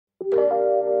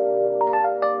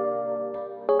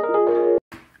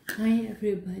Hi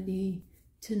everybody,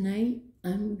 tonight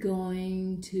I'm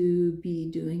going to be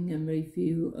doing a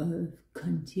review of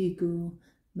Contigo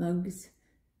mugs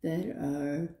that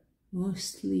are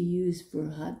mostly used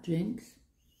for hot drinks.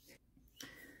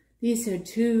 These are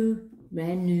two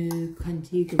brand new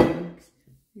Contigo mugs.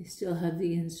 They still have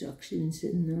the instructions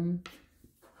in them.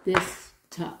 This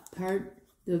top part,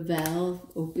 the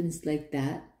valve opens like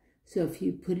that, so if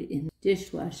you put it in the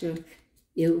dishwasher,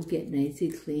 it will get nice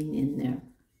and clean in there.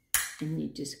 And you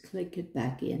just click it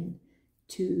back in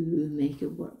to make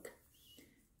it work.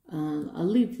 I'll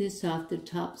leave this off the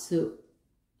top so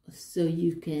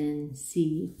you can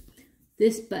see.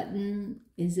 This button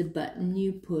is a button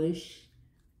you push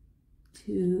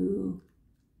to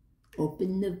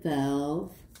open the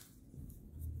valve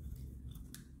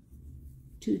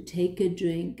to take a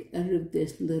drink out of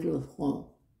this little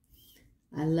hole.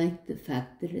 I like the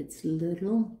fact that it's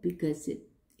little because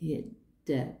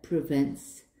it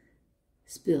prevents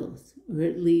spills, or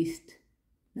at least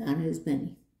not as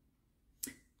many.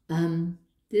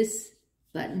 This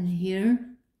button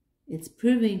here, it's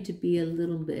proving to be a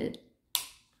little bit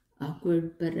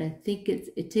awkward, but I think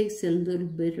it takes a little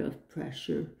bit of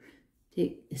pressure.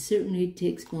 It certainly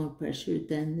takes more pressure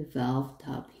than the valve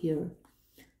top here.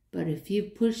 But if you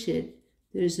push it,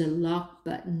 there's a lock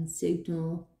button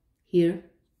signal here.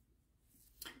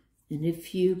 And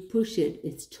if you push it,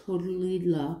 it's totally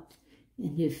locked.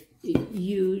 And if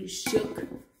you shook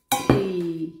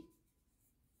the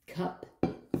cup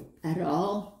at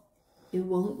all, it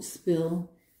won't spill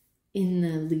in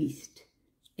the least.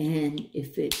 And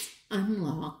if it's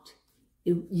unlocked,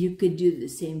 you could do the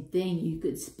same thing.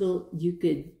 You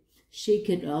could shake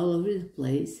it all over the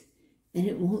place and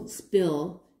it won't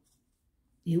spill.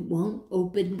 It won't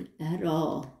open at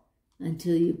all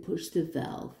until you push the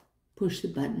valve, push the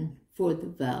button for the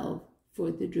valve for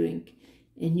the drink.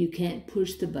 And you can't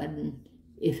push the button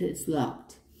if it's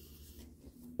locked.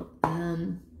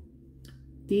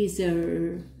 These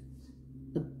are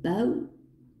about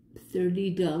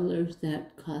 $30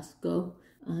 at Costco.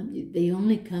 They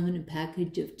only come in a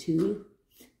package of 2,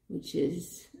 which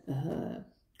is a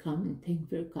common thing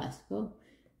for Costco.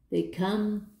 They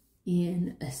come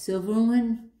in a silver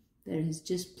one that is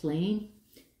just plain,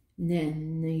 and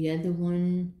then the other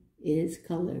one is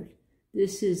colored.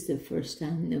 This is the first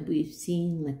time that we've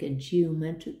seen like a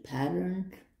geometric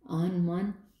pattern on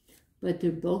one, but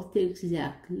they're both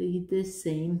exactly the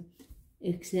same,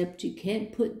 except you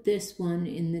can't put this one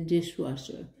in the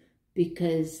dishwasher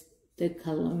because the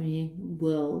coloring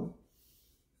will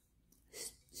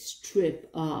strip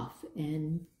off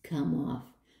and come off.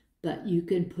 But you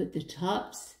can put the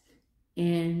tops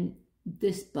and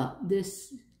this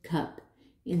cup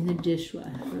in the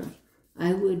dishwasher.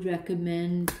 I would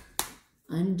recommend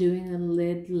undoing a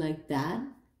lid like that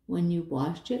when you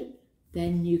wash it,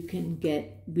 then you can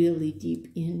get really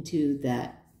deep into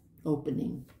that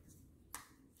opening.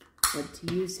 But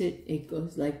to use it, it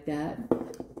goes like that.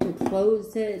 To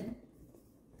close it,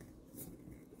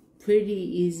 pretty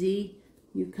easy.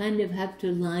 You kind of have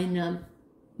to line up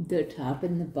the top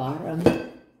and the bottom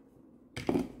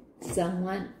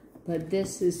somewhat, but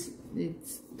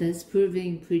that's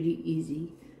proving pretty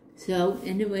easy. So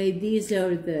anyway, these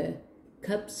are the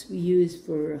cups we use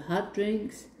for hot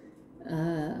drinks.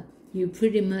 You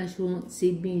pretty much won't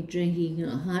see me drinking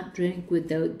a hot drink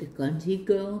without the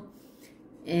Contigo,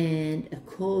 and a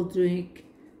cold drink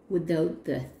without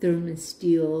the thermos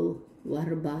steel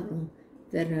water bottle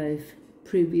that I've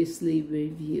previously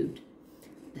reviewed.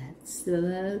 That's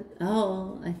about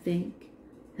all, I think.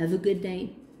 Have a good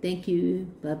night. Thank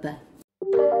you. Bye-bye.